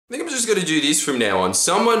think I'm just going to do this from now on.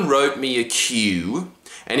 Someone wrote me a cue,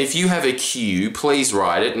 and if you have a cue, please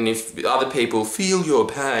write it, and if other people feel your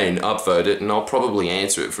pain, upvote it, and I'll probably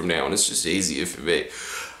answer it from now on. It's just easier for me.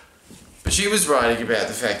 But she was writing about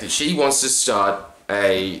the fact that she wants to start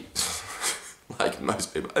a, like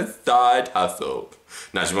most people, a side hustle.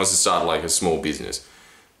 No, she wants to start like a small business.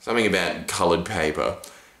 Something about coloured paper.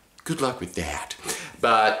 Good luck with that.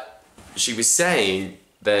 But she was saying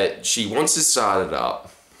that she wants to start it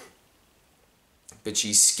up, but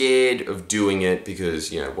she's scared of doing it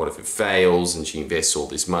because, you know, what if it fails and she invests all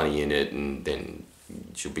this money in it and then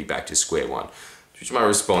she'll be back to square one. Which my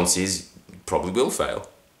response is, probably will fail.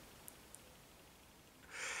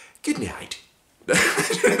 Good night.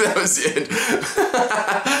 That was it.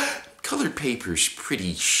 Colored paper's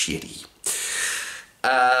pretty shitty.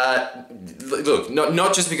 Look,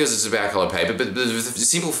 not just because it's about colored paper, but the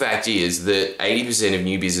simple fact is that 80% of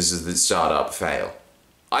new businesses that start up fail.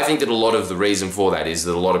 I think that a lot of the reason for that is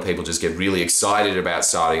that a lot of people just get really excited about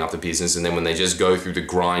starting up the business, and then when they just go through the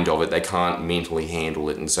grind of it, they can't mentally handle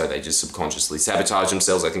it, and so they just subconsciously sabotage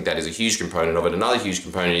themselves. I think that is a huge component of it. Another huge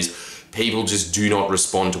component is people just do not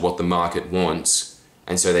respond to what the market wants,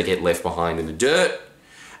 and so they get left behind in the dirt.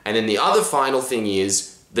 And then the other final thing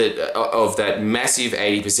is that of that massive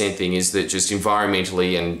 80% thing is that just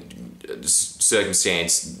environmentally and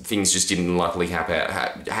circumstance, things just didn't luckily happen.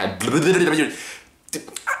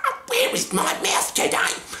 Where is my mouth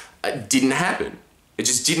today? It didn't happen. It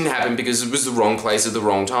just didn't happen because it was the wrong place at the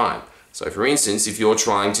wrong time. So for instance, if you're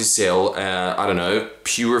trying to sell, I don't know,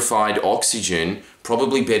 purified oxygen,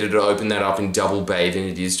 probably better to open that up in Double Bay than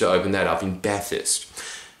it is to open that up in Bathurst.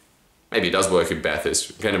 Maybe it does work in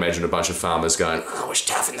Bathurst. I can't imagine a bunch of farmers going, oh, it's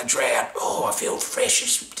tough in the drought. Oh, I feel fresh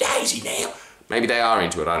as daisy now. Maybe they are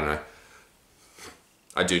into it, I don't know.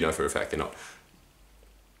 I do know for a fact they're not.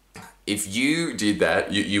 If you did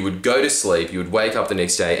that, you would go to sleep, you would wake up the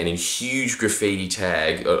next day, and in huge graffiti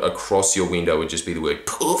tag across your window would just be the word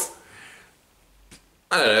poof.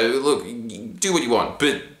 I don't know, look, do what you want,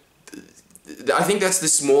 but I think that's the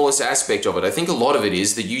smallest aspect of it. I think a lot of it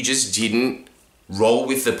is that you just didn't roll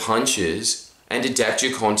with the punches and adapt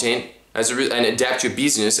your content and adapt your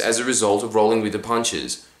business as a result of rolling with the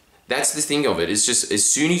punches. That's the thing of it. It's just as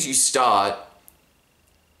soon as you start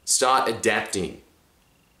adapting.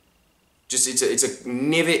 Just it's a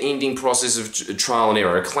never-ending process of trial and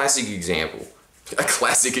error. A classic example.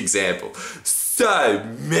 So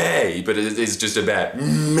me, but it is just about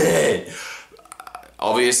me.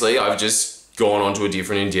 Obviously, I've just gone on to a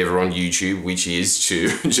different endeavor on YouTube, which is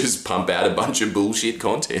to just pump out a bunch of bullshit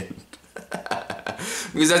content.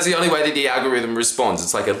 Because that's the only way that the algorithm responds.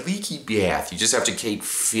 It's like a leaky bath. You just have to keep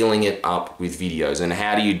filling it up with videos. And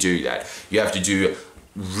how do you do that? You have to do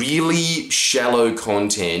really shallow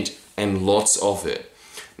content and lots of it.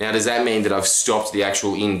 Now, does that mean that I've stopped the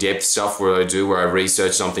actual in-depth stuff where I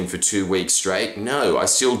research something for 2 weeks straight? No, I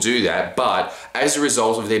still do that, but as a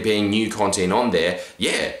result of there being new content on there,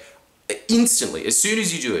 yeah, instantly, as soon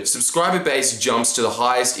as you do it, subscriber base jumps to the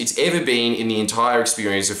highest it's ever been in the entire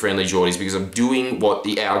experience of Friendly Geordies because I'm doing what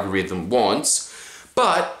the algorithm wants,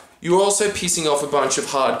 but you're also pissing off a bunch of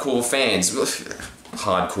hardcore fans.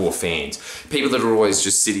 Hardcore fans. People that are always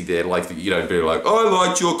just sitting there like, you know, being like, I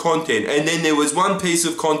liked your content and then there was one piece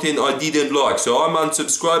of content I didn't like, so I'm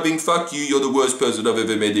unsubscribing, fuck you, you're the worst person I've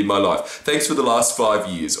ever met in my life. Thanks for the last 5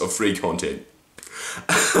 years of free content.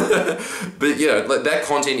 But, you know, like, that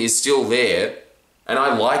content is still there and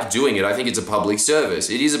I like doing it. I think it's a public service.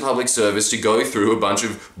 It is a public service to go through a bunch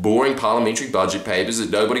of boring parliamentary budget papers that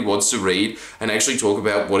nobody wants to read and actually talk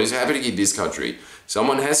about what is happening in this country.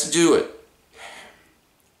 Someone has to do it.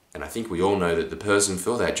 And I think we all know that the person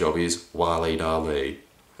for that job is Waleed Ali.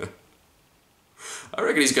 I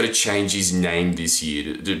reckon he's going to change his name this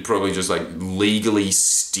year to probably just like legally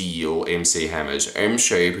steal MC Hammer's.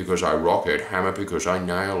 MC because I rock it, Hammer because I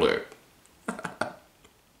nail it.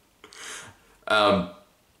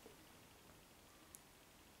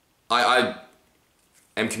 I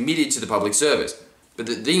am committed to the public service. But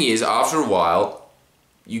the thing is, after a while,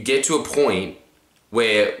 you get to a point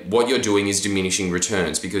where what you're doing is diminishing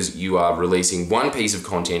returns because you are releasing one piece of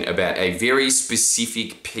content about a very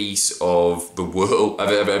specific piece of the world,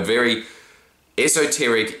 a very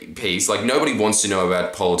esoteric piece. Like, nobody wants to know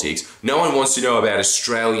about politics. No one wants to know about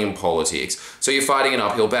Australian politics. So you're fighting an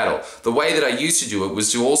uphill battle. The way that I used to do it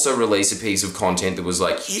was to also release a piece of content that was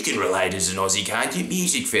like, you can relate as an Aussie, can't you?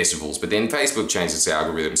 Music festivals. But then Facebook changed its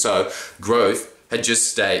algorithm. So growth had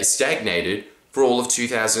just stagnated for all of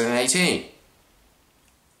 2018.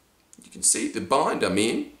 You can see the bind I'm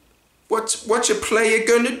in. What's your player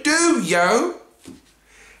gonna do, yo?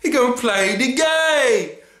 He gonna play the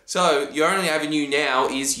game. So your only avenue now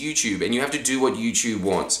is YouTube, and you have to do what YouTube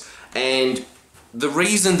wants. And the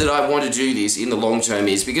reason that I want to do this in the long term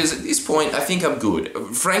is because at this point, I think I'm good.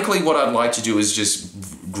 Frankly, what I'd like to do is just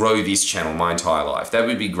grow this channel my entire life. That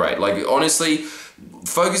would be great. Like, honestly,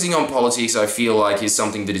 focusing on politics, I feel like, is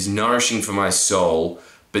something that is nourishing for my soul,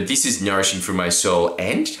 but this is nourishing for my soul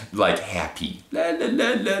and, like, happy. La, la,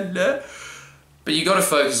 la, la, la. But you got to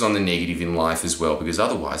focus on the negative in life as well, because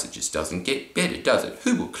otherwise it just doesn't get better, does it?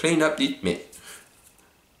 Who will clean up this mess?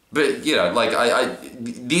 But, you know, like,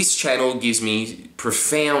 this channel gives me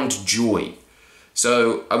profound joy.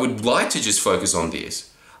 So I would like to just focus on this.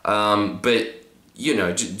 But, you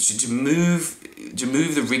know, to move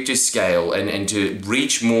the Richter scale and to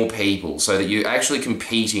reach more people so that you're actually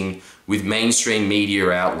competing with mainstream media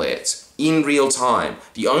outlets in real time.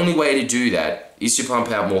 The only way to do that is to pump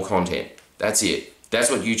out more content. That's it. That's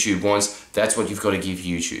what YouTube wants. That's what you've got to give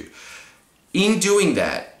YouTube. In doing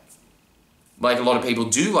that, like, a lot of people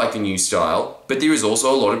do like the new style, but there is also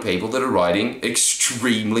a lot of people that are writing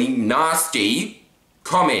extremely nasty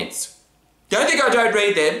comments. Don't think I don't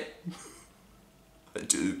read them. I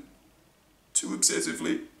do. Too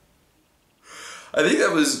obsessively. I think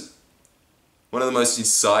that was one of the most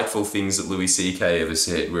insightful things that Louis C.K. ever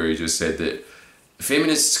said, where he just said that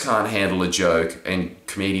feminists can't handle a joke and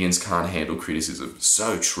comedians can't handle criticism.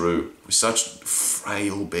 So true. We're such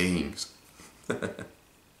frail beings. And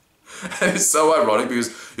it's so ironic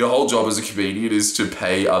because your whole job as a comedian is to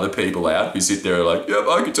pay other people out who sit there and like, yep,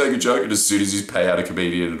 I can take a joke, and as soon as you pay out a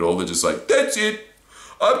comedian at all, they're just like, that's it.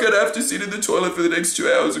 I'm going to have to sit in the toilet for the next 2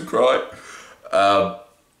 hours and cry.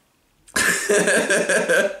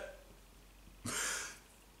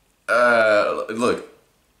 Look.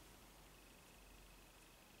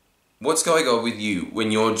 What's going on with you when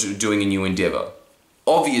you're doing a new endeavor?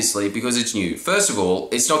 Obviously, because it's new. First of all,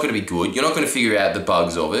 it's not going to be good. You're not going to figure out the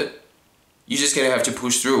bugs of it. You're just going to have to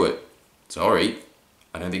push through it. Sorry.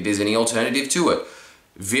 I don't think there's any alternative to it.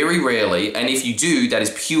 Very rarely, and if you do, that is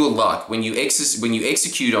pure luck. When you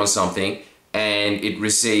execute on something and it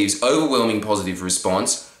receives overwhelming positive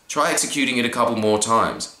response, try executing it a couple more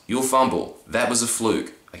times. You'll fumble. That was a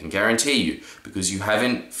fluke. I can guarantee you, because you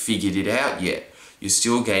haven't figured it out yet. You're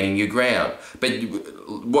still gaining your ground. But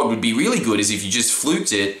what would be really good is if you just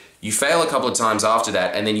fluked it, you fail a couple of times after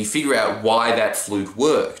that, and then you figure out why that fluke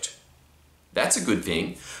worked. That's a good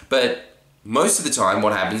thing. But most of the time,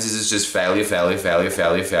 what happens is it's just failure, failure, failure,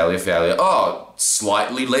 failure, failure, failure. Oh,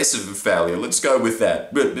 slightly less of a failure. Let's go with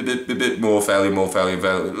that. Bit more failure, more failure,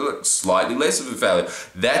 failure. Slightly less of a failure.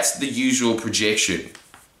 That's the usual projection.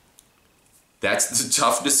 That's the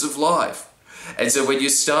toughness of life. And so when you're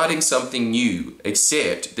starting something new,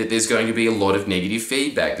 accept that there's going to be a lot of negative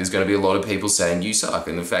feedback. There's going to be a lot of people saying you suck.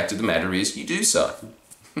 And the fact of the matter is, you do suck.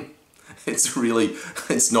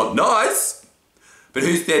 It's not nice. But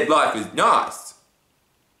who said life is nice?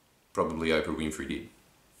 Probably Oprah Winfrey did.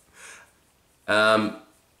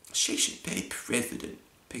 She should be president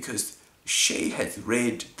because she has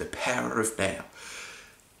read The Power of Now.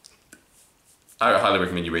 I highly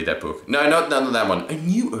recommend you read that book. No, none of that one. A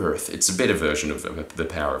New Earth. It's a better version of The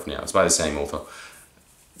Power of Now. It's by the same author.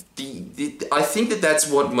 I think that's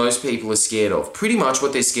what most people are scared of. Pretty much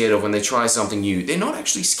what they're scared of when they try something new. They're not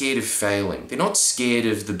actually scared of failing. They're not scared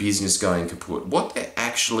of the business going kaput. What they're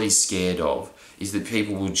actually scared of is that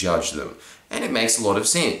people will judge them. And it makes a lot of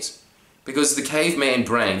sense. Because the caveman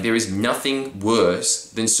brain, there is nothing worse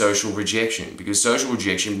than social rejection. Because social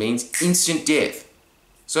rejection means instant death.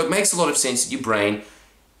 So it makes a lot of sense that your brain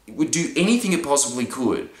would do anything it possibly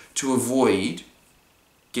could to avoid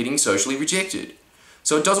getting socially rejected.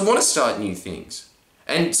 So it doesn't want to start new things.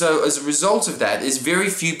 And so as a result of that, there's very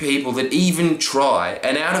few people that even try.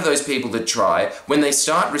 And out of those people that try, when they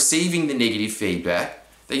start receiving the negative feedback,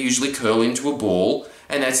 they usually curl into a ball,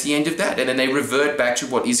 and that's the end of that. And then they revert back to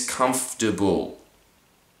what is comfortable.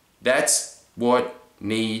 That's what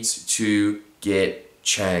needs to get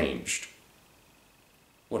changed.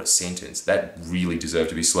 What a sentence. That really deserved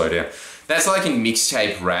to be slowed down. That's like in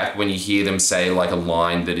mixtape rap when you hear them say like a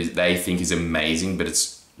line that they think is amazing, but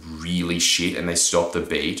it's really shit, and they stop the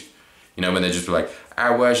beat. You know, when they're just like,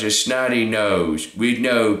 I was a snotty nose with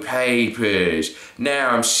no papers.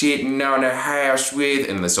 Now I'm sitting on a house with...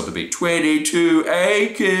 And they stop the beat. 22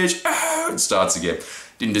 acres. Oh, it starts again.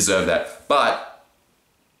 Didn't deserve that. But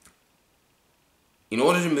in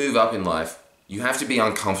order to move up in life, you have to be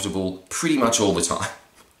uncomfortable pretty much all the time.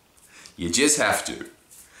 You just have to.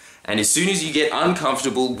 And as soon as you get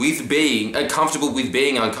uncomfortable with being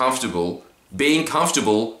uncomfortable, Being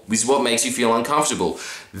comfortable is what makes you feel uncomfortable.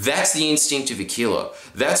 That's the instinct of a killer.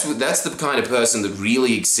 That's the kind of person that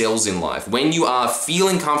really excels in life. When you are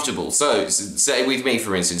feeling comfortable, so say with me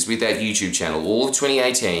for instance, with that YouTube channel, all of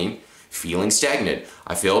 2018, feeling stagnant.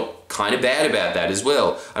 I felt kind of bad about that as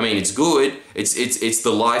well. I mean, it's good. It's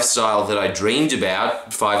the lifestyle that I dreamed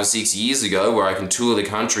about 5 or 6 years ago, where I can tour the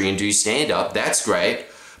country and do stand-up. That's great.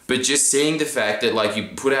 But just seeing the fact that like you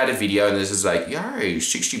put out a video and this is like, yo,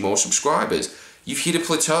 60 more subscribers. You've hit a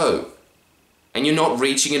plateau. And you're not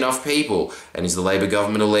reaching enough people. And is the Labour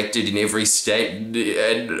government elected in every state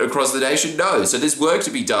and across the nation? No. So there's work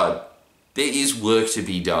to be done. There is work to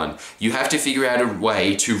be done. You have to figure out a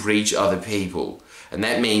way to reach other people. And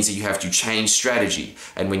that means that you have to change strategy.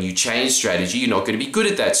 And when you change strategy, you're not going to be good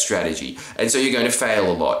at that strategy. And so you're going to fail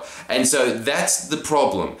a lot. And so that's the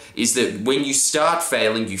problem, is that when you start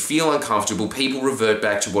failing, you feel uncomfortable, people revert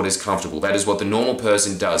back to what is comfortable. That is what the normal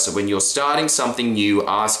person does. So when you're starting something new,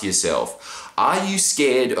 ask yourself, are you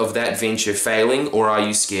scared of that venture failing, or are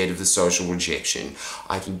you scared of the social rejection?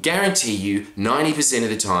 I can guarantee you 90% of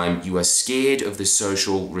the time you are scared of the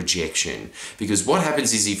social rejection. Because what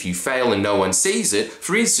happens is if you fail and no one sees it,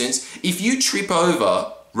 for instance, if you trip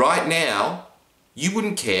over right now, you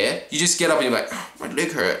wouldn't care. You just get up and you're like, oh, my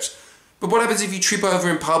leg hurts. But what happens if you trip over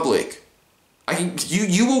in public?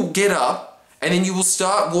 You will get up and then you will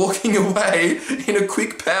start walking away in a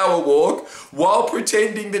quick power walk while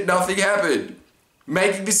pretending that nothing happened,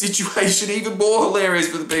 making the situation even more hilarious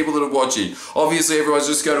for the people that are watching. Obviously, everyone's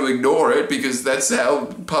just going to ignore it because that's how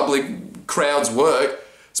public crowds work.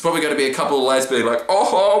 It's probably going to be a couple of lads being like,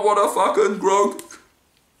 oh, what a fucking grog.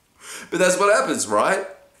 But that's what happens, right?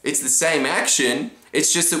 It's the same action.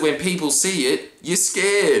 It's just that when people see it, you're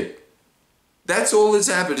scared. That's all that's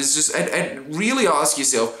happened. It's just, and really ask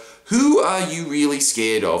yourself, who are you really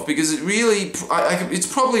scared of? Because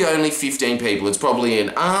it's probably only 15 people. It's probably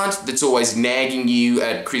an aunt that's always nagging you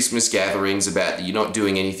at Christmas gatherings about that you're not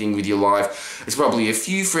doing anything with your life. It's probably a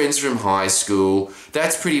few friends from high school.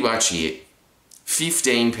 That's pretty much it.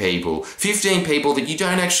 15 people. 15 people that you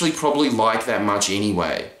don't actually probably like that much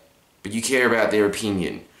anyway, but you care about their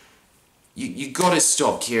opinion. You got to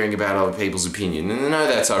stop caring about other people's opinion. And I know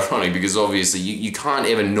that's ironic because obviously you can't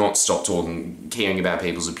ever not stop caring about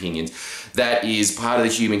people's opinions. That is part of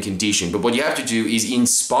the human condition. But what you have to do is, in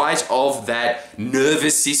spite of that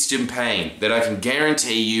nervous system pain that I can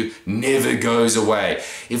guarantee you never goes away.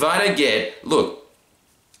 If I don't look,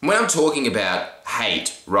 when I'm talking about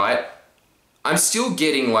hate, right? I'm still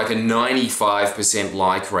getting like a 95%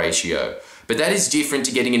 like ratio. But that is different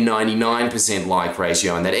to getting a 99% like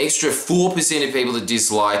ratio, and that extra 4% of people that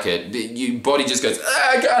dislike it, your body just goes,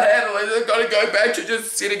 I can't handle it, I've got to go back to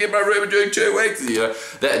just sitting in my room and doing 2 weeks. You know,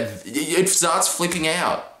 that it starts flipping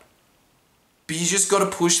out. But you just got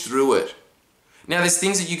to push through it. Now, there's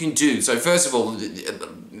things that you can do. So first of all,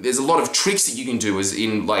 there's a lot of tricks that you can do, as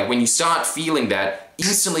in, like, when you start feeling that,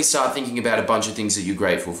 instantly start thinking about a bunch of things that you're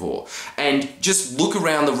grateful for. And just look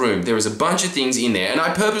around the room. There is a bunch of things in there. And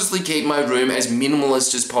I purposely keep my room as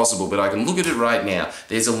minimalist as possible, but I can look at it right now.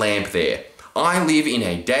 There's a lamp there. I live in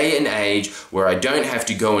a day and age where I don't have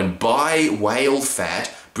to go and buy whale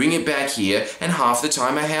fat, bring it back here, and half the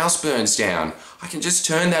time my house burns down. I can just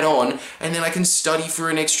turn that on, and then I can study for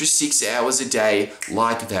an extra 6 hours a day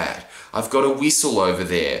like that. I've got a whistle over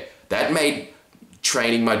there. That made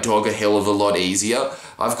training my dog a hell of a lot easier.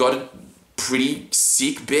 I've got a pretty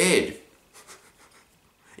sick bed.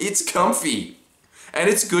 It's comfy, and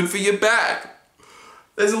it's good for your back.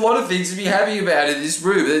 There's a lot of things to be happy about in this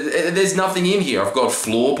room. There's nothing in here. I've got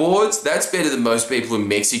floorboards. That's better than most people in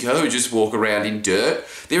Mexico who just walk around in dirt.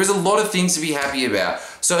 There is a lot of things to be happy about.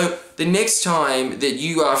 So the next time that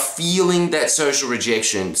you are feeling that social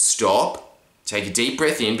rejection, stop. Take a deep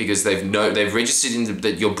breath in, because they've registered in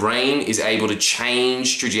that your brain is able to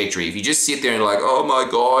change trajectory. If you just sit there and like, oh my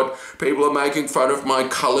God, people are making fun of my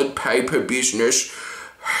colored paper business.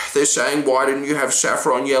 They're saying, why didn't you have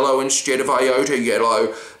saffron yellow instead of iota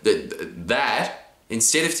yellow? That,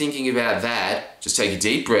 instead of thinking about that, just take a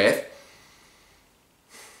deep breath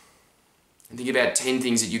and think about 10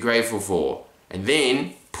 things that you're grateful for. And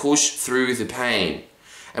then push through the pain.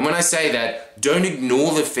 And when I say that, don't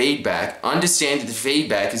ignore the feedback. Understand that the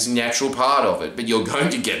feedback is a natural part of it, but you're going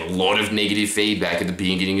to get a lot of negative feedback at the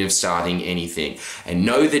beginning of starting anything. And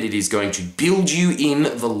know that it is going to build you in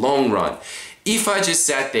the long run. If I just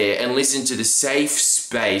sat there and listened to the safe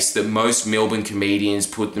space that most Melbourne comedians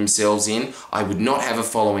put themselves in, I would not have a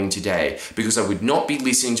following today, because I would not be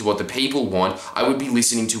listening to what the people want. I would be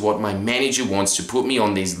listening to what my manager wants to put me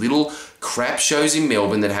on these little crap shows in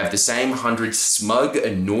Melbourne that have the same 100 smug,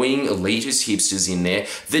 annoying, elitist hipsters in there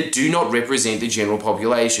that do not represent the general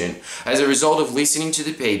population. As a result of listening to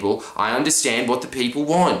the people, I understand what the people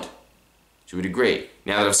want. To a degree.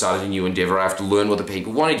 Now that I've started a new endeavour, I have to learn what the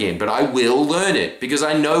people want again, but I will learn it because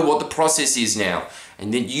I know what the process is now.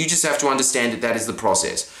 And then you just have to understand that that is the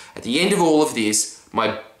process. At the end of all of this,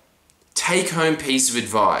 my take-home piece of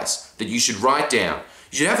advice that you should write down.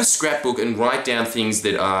 You should have a scrapbook and write down things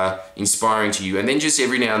that are inspiring to you, and then just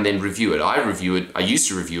every now and then review it. I used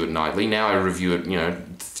to review it nightly, now I review it, a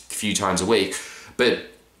few times a week. But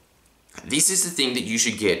this is the thing that you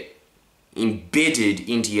should get embedded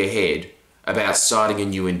into your head about starting a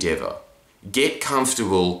new endeavour. Get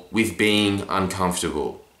comfortable with being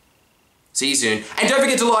uncomfortable. See you soon. And don't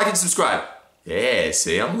forget to like and subscribe. Yeah,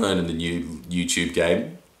 see, I'm learning the new YouTube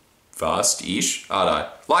game. Fast-ish, aren't I?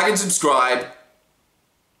 Like and subscribe.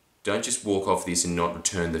 Don't just walk off this and not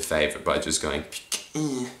return the favour by just going...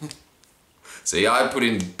 See, I put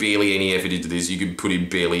in barely any effort into this. You can put in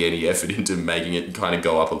barely any effort into making it kind of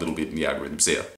go up a little bit in the algorithm. See ya.